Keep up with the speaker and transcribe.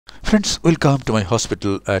Friends, welcome to my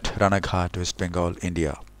hospital at Ranaghat, West Bengal,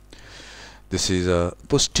 India. This is a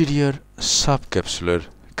posterior subcapsular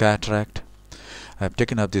cataract. I have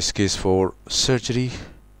taken up this case for surgery.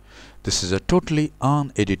 This is a totally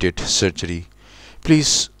unedited surgery.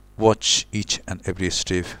 Please watch each and every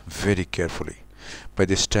step very carefully. By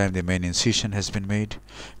this time the main incision has been made.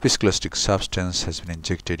 Viscoelastic substance has been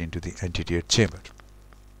injected into the anterior chamber.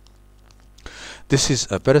 This is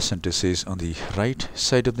a paracentesis on the right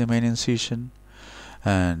side of the main incision,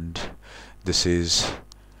 and this is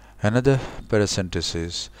another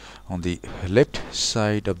paracentesis on the left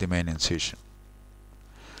side of the main incision.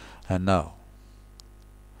 And now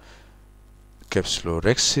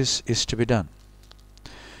capsulorhexis is to be done.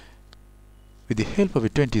 With the help of a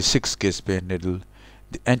 26 gauge bend needle,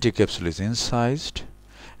 the anticapsule is incised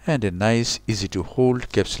and a nice easy to hold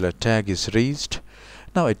capsular tag is raised.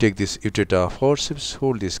 Now I take this Uteta forceps,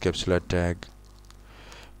 hold this capsular tag,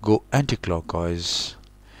 go anticlockwise,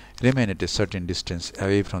 remain at a certain distance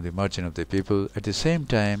away from the margin of the pupil. At the same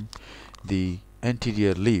time, the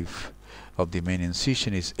anterior leaf of the main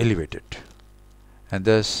incision is elevated, and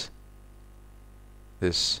thus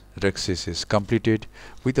this rhexis is completed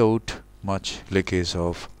without much leakage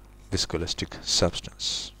of viscoelastic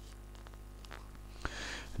substance.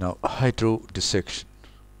 Now hydrodissection.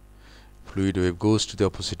 Fluid wave goes to the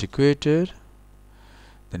opposite equator.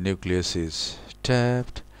 The nucleus is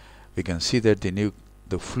tapped. We can see that the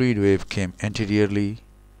fluid wave came anteriorly.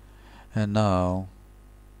 And now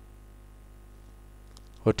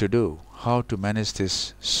what to do? How to manage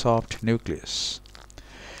this soft nucleus?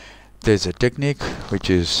 There is a technique which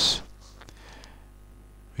is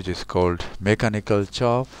called mechanical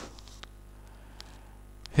chop.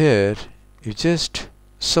 Here you just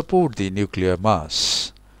support the nuclear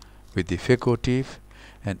mass with the phacotip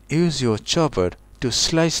and use your chopper to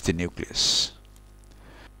slice the nucleus.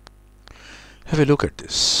 Have a look at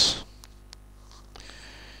this.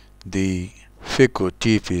 The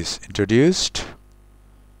phacotip is introduced.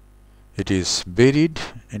 It is buried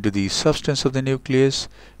into the substance of the nucleus.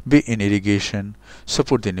 Be in irrigation,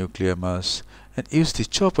 support the nuclear mass and use the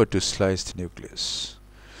chopper to slice the nucleus.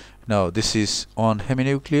 Now this is on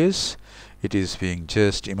heminucleus. It is being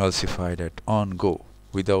just emulsified at on go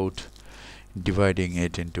without dividing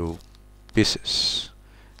it into pieces,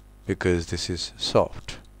 because this is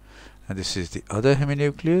soft. And this is the other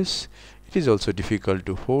heminucleus. It is also difficult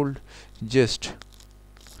to hold. Just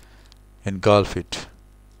engulf it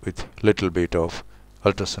with little bit of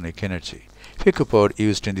ultrasonic energy. Phaco power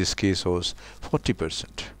used in this case was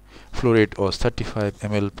 40%. Flow rate was 35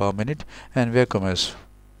 ml per minute and vacuum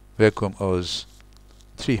was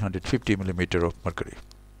 350 millimeter of mercury.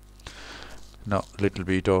 Now little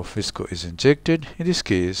bit of visco is injected. In this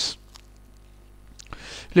case,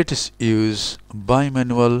 let us use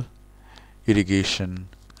bimanual irrigation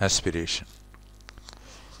aspiration.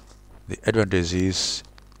 The advantage is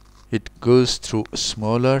it goes through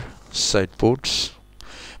smaller side ports,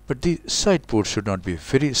 but the side ports should not be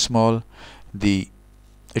very small. It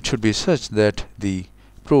should be such that the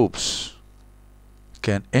probes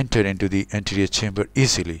can enter into the anterior chamber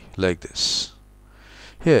easily, like this.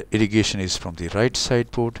 Here irrigation is from the right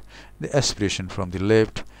side port, the aspiration from the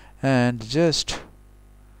left, and just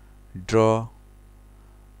draw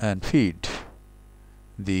and feed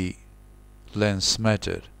the lens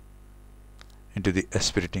matter into the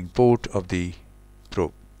aspirating port of the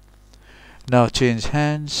probe. Now change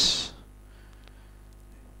hands,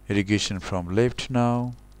 irrigation from left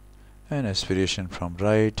now and aspiration from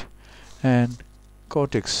right, and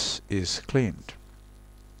cortex is cleaned.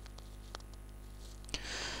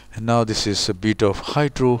 And now this is a bit of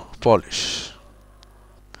hydro polish.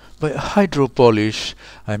 By hydro polish,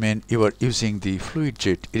 I mean you are using the fluid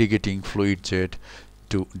jet, irrigating fluid jet,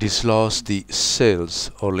 to dislodge the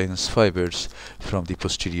cells or lens fibers from the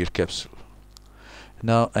posterior capsule.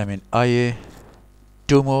 Now I'm in IA2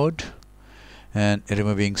 mode and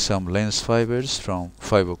removing some lens fibers from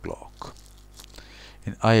 5 o'clock.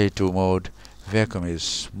 In IA2 mode, vacuum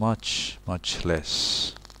is much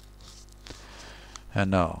less.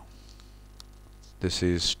 And now this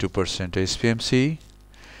is 2% SPMC.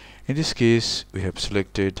 In this case we have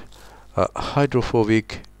selected a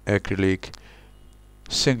hydrophobic acrylic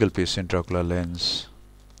single piece intraocular lens.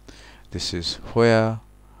 This is Hoya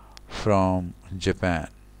from Japan,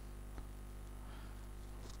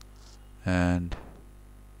 and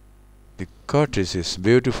the cartridge is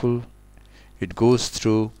beautiful. It goes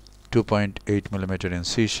through 2.8 millimeter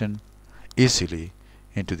incision easily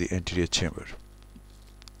into the anterior chamber,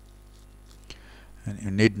 and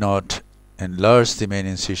you need not enlarge the main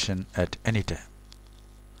incision at any time.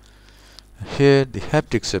 Here the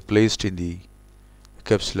haptics are placed in the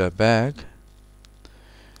capsular bag.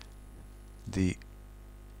 The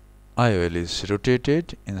IOL is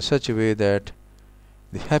rotated in such a way that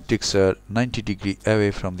the haptics are 90 degrees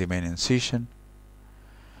away from the main incision,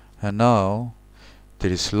 and now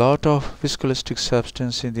there is lot of viscoelastic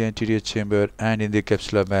substance in the anterior chamber and in the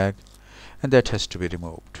capsular bag, and that has to be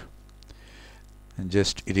removed. And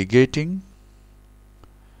just irrigating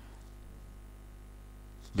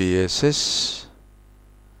BSS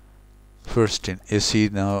first in AC,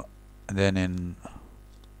 now and then in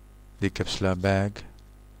the capsular bag,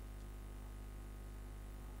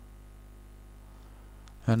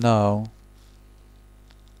 and now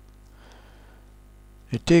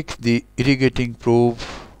you take the irrigating probe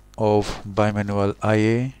of bimanual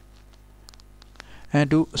IA and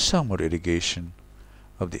do some more irrigation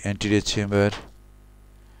of the anterior chamber.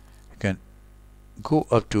 You can go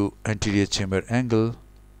up to anterior chamber angle,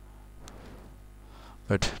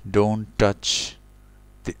 but don't touch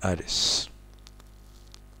the iris.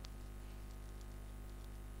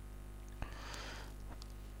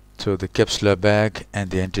 So the capsular bag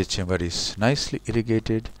and the anterior chamber is nicely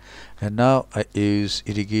irrigated, and now I use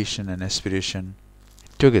irrigation and aspiration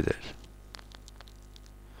together.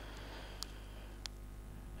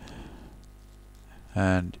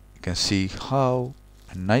 And you can see how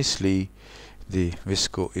nicely the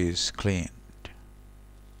visco is cleaned.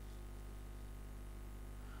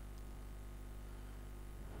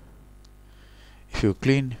 If you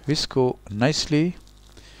clean visco nicely,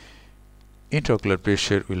 intraocular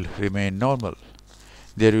pressure will remain normal.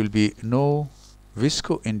 There will be no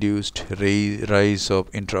visco-induced rise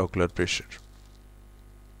of intraocular pressure.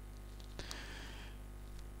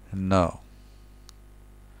 Now,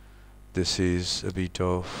 this is a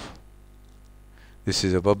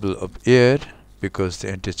bubble of air because the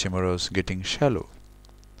anterior chamber was getting shallow.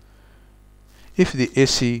 If the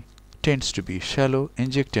AC tends to be shallow,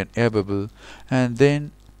 inject an air bubble and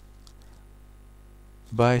then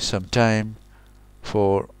buy some time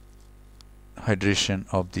for hydration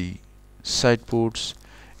of the side ports,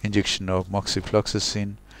 injection of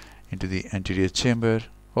moxifloxacin into the anterior chamber,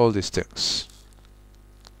 all these things.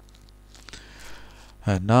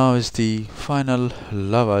 And now is the final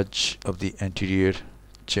lavage of the anterior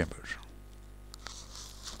chamber.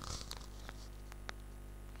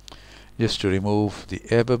 Just to remove the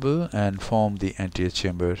air bubble and form the anterior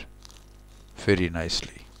chamber very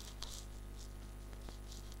nicely.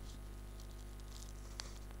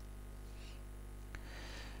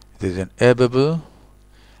 There is an air bubble.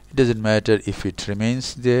 It doesn't matter if it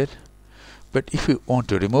remains there, but if you want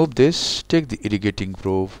to remove this, take the irrigating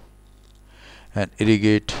probe and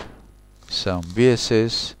irrigate some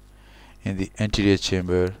BSS in the anterior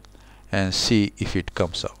chamber and see if it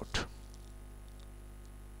comes out.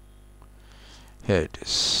 Here it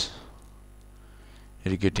is.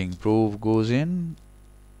 Irrigating probe goes in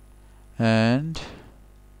and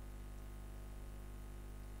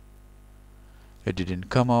it didn't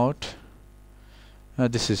come out.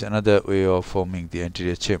 This is another way of forming the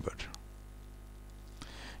anterior chamber.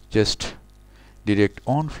 Just direct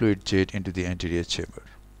on fluid jet into the anterior chamber.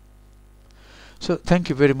 So thank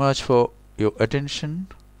you very much for your attention.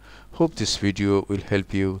 Hope this video will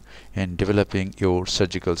help you in developing your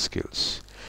surgical skills.